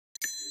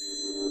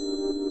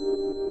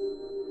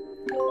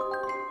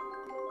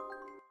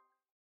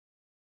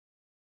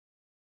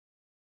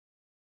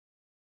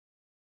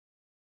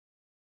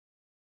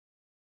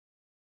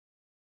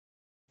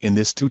In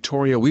this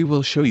tutorial we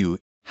will show you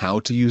how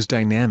to use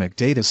dynamic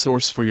data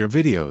source for your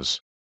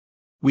videos.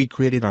 We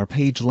created our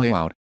page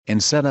layout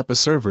and set up a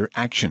server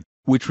action,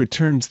 which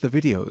returns the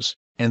videos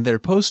and their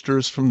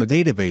posters from the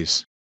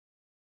database.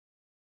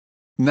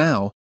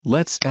 Now,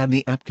 let's add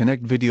the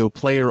AppConnect video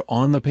player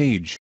on the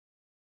page.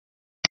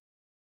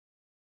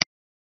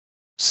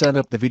 Set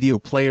up the video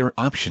player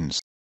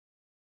options.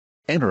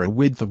 Enter a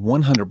width of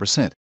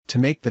 100% to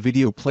make the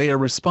video player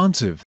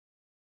responsive.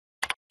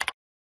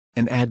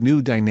 And add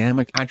new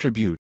dynamic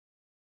attribute.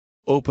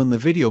 Open the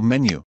video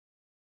menu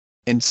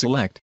and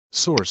select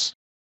Source.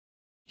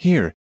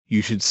 Here,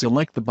 you should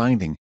select the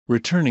binding,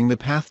 returning the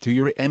path to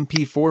your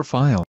MP4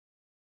 file.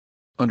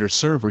 Under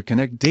Server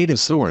Connect Data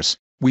Source,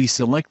 we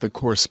select the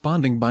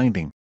corresponding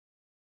binding.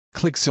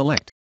 Click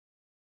Select.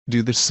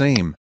 Do the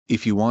same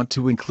if you want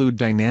to include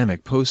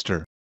dynamic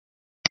poster.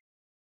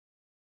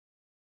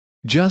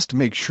 Just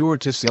make sure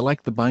to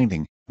select the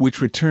binding, which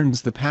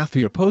returns the path to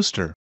your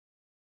poster.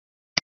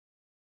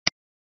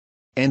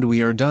 And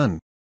we are done.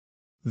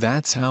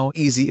 That's how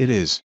easy it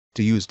is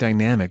to use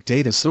dynamic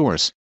data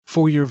source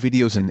for your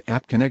videos in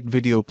AppConnect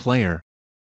Video Player.